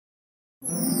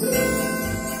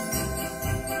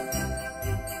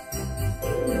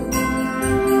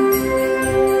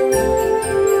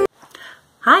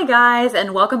Hi guys,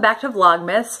 and welcome back to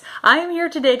Vlogmas. I am here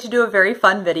today to do a very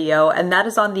fun video, and that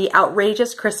is on the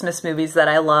outrageous Christmas movies that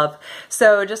I love.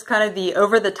 So just kind of the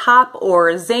over-the-top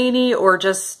or zany or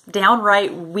just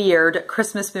downright weird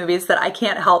Christmas movies that I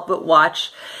can't help but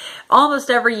watch almost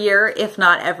every year, if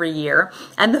not every year.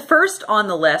 And the first on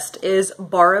the list is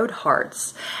Borrowed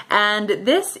Hearts. And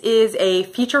this is a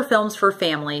feature films for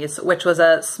families, which was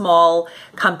a small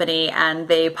company, and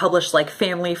they published like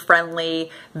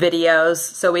family-friendly videos.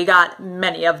 So we got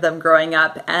many of them growing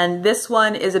up. And this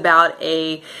one is about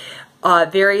a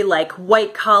very like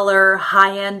white collar,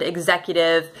 high-end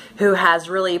executive who has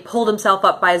really pulled himself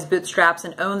up by his bootstraps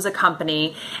and owns a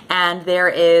company. And there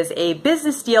is a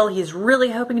business deal he's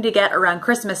really hoping to get around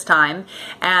Christmas time.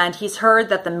 And he's heard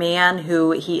that the man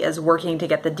who he is working to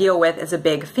get the deal with is a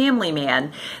big family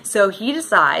man. So he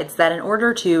decides that in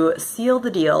order to seal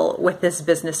the deal with this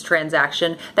business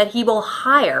transaction, that he will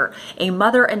hire a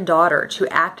mother and daughter to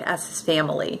act as his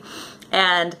family.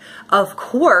 And of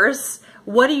course,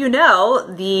 what do you know?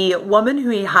 The woman who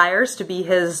he hires to be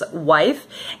his wife,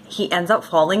 he ends up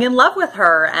falling in love with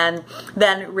her and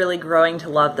then really growing to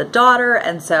love the daughter.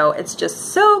 And so it's just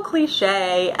so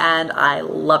cliche, and I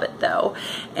love it though.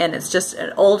 And it's just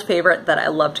an old favorite that I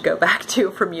love to go back to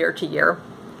from year to year.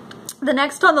 The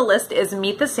next on the list is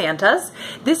Meet the Santas.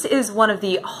 This is one of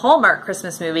the Hallmark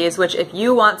Christmas movies, which if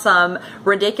you want some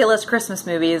ridiculous Christmas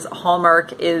movies,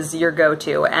 Hallmark is your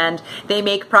go-to. And they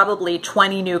make probably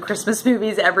 20 new Christmas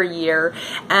movies every year.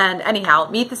 And anyhow,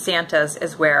 Meet the Santas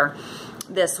is where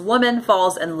this woman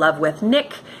falls in love with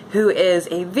Nick, who is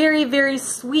a very, very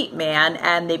sweet man,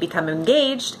 and they become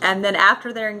engaged. And then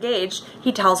after they're engaged,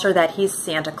 he tells her that he's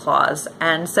Santa Claus.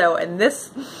 And so in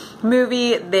this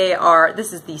movie,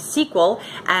 this is the sequel,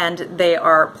 and they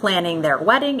are planning their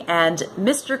wedding, and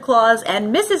Mr. Claus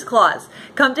and Mrs. Claus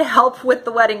come to help with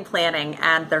the wedding planning.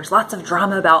 And there's lots of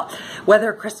drama about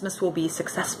whether Christmas will be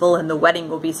successful and the wedding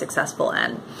will be successful,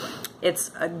 and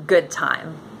it's a good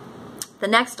time. The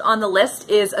next on the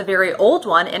list is a very old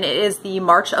one, and it is the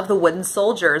March of the Wooden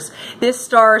Soldiers. This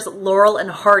stars Laurel and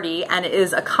Hardy, and it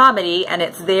is a comedy, and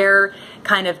it's their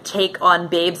kind of take on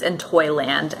Babes in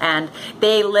Toyland. And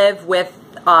they live with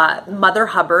Mother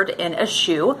Hubbard in a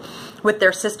shoe with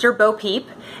their sister Bo Peep,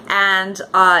 and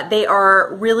they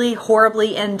are really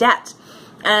horribly in debt.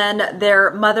 And their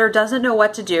mother doesn't know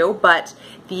what to do, but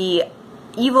the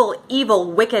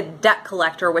evil, wicked debt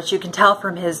collector, which you can tell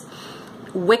from his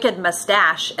wicked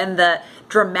mustache and the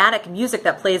dramatic music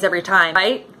that plays every time,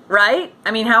 right?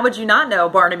 I mean, how would you not know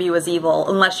Barnaby was evil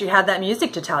unless you had that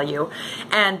music to tell you?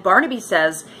 And Barnaby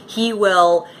says he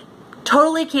will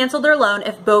totally cancel their loan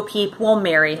if Bo Peep will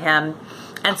marry him.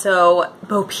 And so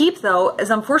Bo Peep, though, is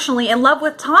unfortunately in love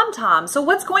with Tom Tom. So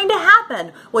what's going to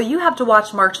happen? Well, you have to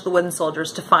watch March of the Wooden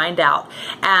Soldiers to find out.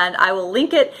 And I will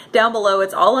link it down below.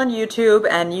 It's all on YouTube,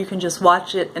 and you can just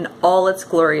watch it in all its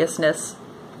gloriousness.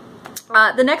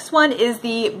 The next one is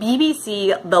the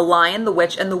BBC The Lion, the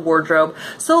Witch, and the Wardrobe.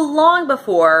 So long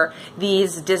before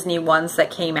these Disney ones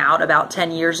that came out about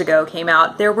 10 years ago came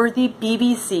out, there were the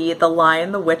BBC The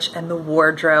Lion, the Witch, and the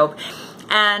Wardrobe.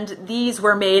 And these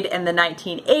were made in the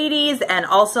 1980s, and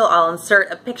also I'll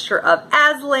insert a picture of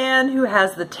Aslan, who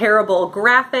has the terrible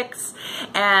graphics,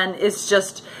 and it's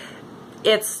just,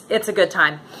 it's a good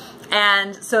time.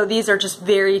 And so these are just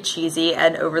very cheesy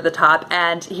and over the top.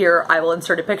 And here I will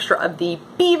insert a picture of the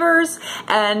beavers,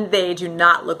 and they do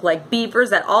not look like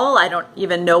beavers at all. I don't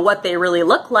even know what they really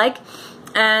look like.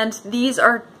 And these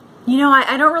are, you know,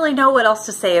 I don't really know what else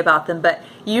to say about them, but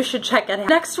you should check it out.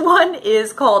 Next one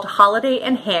is called Holiday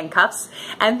in Handcuffs,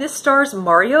 and this stars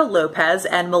Mario Lopez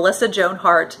and Melissa Joan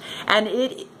Hart, and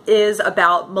it is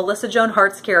about Melissa Joan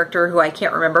Hart's character, who I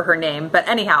can't remember her name, but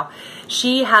anyhow,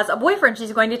 she has a boyfriend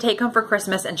she's going to take home for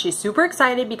Christmas, and she's super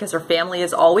excited because her family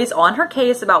is always on her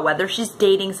case about whether she's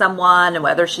dating someone and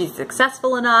whether she's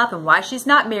successful enough and why she's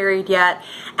not married yet.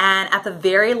 And at the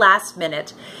very last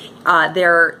minute,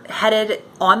 they're headed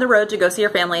on the road to go see her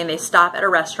family, and they stop at a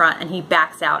restaurant, and he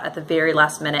backs out at the very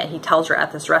last minute. He tells her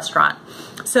at this restaurant.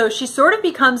 So she sort of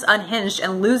becomes unhinged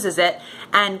and loses it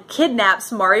and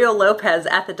kidnaps Mario Lopez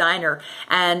at the diner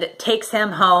and takes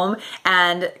him home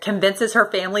and convinces her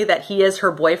family that he is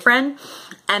her boyfriend.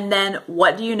 And then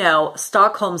what do you know?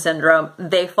 Stockholm Syndrome,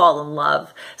 they fall in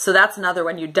love. So that's another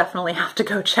one you definitely have to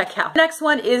go check out. The next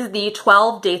one is the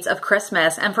 12 Dates of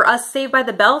Christmas. And for us Saved by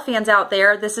the Bell fans out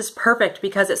there, this is perfect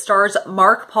because it stars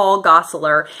Mark Paul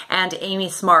Gosselaar and Amy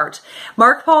Smart.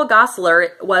 Mark Paul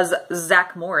Gosselaar was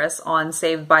Zach Morris on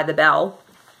Saved by the Bell.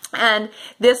 And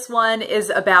this one is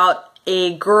about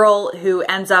a girl who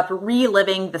ends up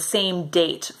reliving the same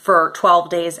date for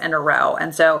 12 days in a row.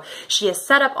 And so she is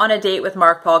set up on a date with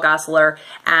Mark Paul Gosselaar,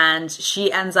 and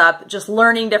she ends up just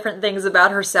learning different things about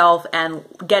herself and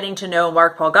getting to know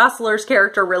Mark Paul Gosselaar's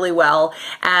character really well.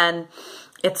 And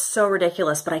it's so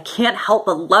ridiculous, but I can't help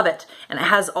but love it. And it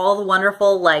has all the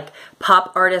wonderful like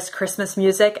pop artist Christmas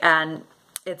music, and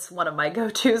it's one of my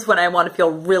go-tos when I want to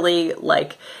feel really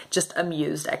like just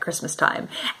amused at Christmas time.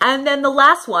 And then the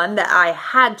last one that I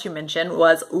had to mention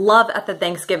was Love at the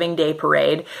Thanksgiving Day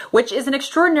Parade, which is an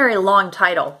extraordinarily long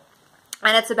title.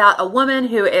 And it's about a woman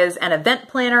who is an event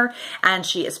planner, and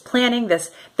she is planning this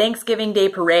Thanksgiving Day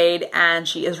parade, and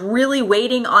she is really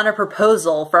waiting on a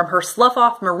proposal from her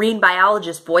slough-off marine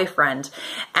biologist boyfriend.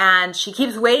 And she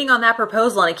keeps waiting on that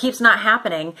proposal, and it keeps not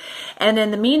happening. And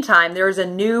in the meantime, there is a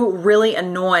new, really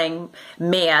annoying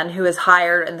man who is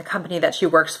hired in the company that she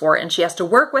works for, and she has to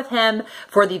work with him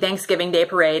for the Thanksgiving Day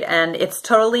parade. And it's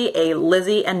totally a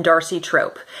Lizzie and Darcy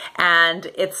trope.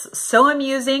 And it's so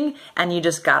amusing, and you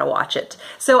just gotta watch it.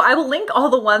 So I will link all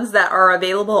the ones that are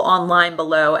available online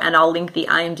below, and I'll link the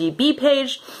IMDb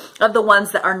page of the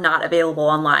ones that are not available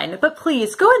online. But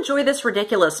please go enjoy this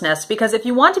ridiculousness, because if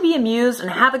you want to be amused and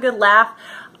have a good laugh,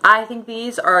 I think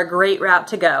these are a great route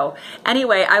to go.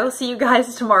 Anyway, I will see you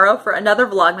guys tomorrow for another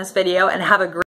Vlogmas video, and have a great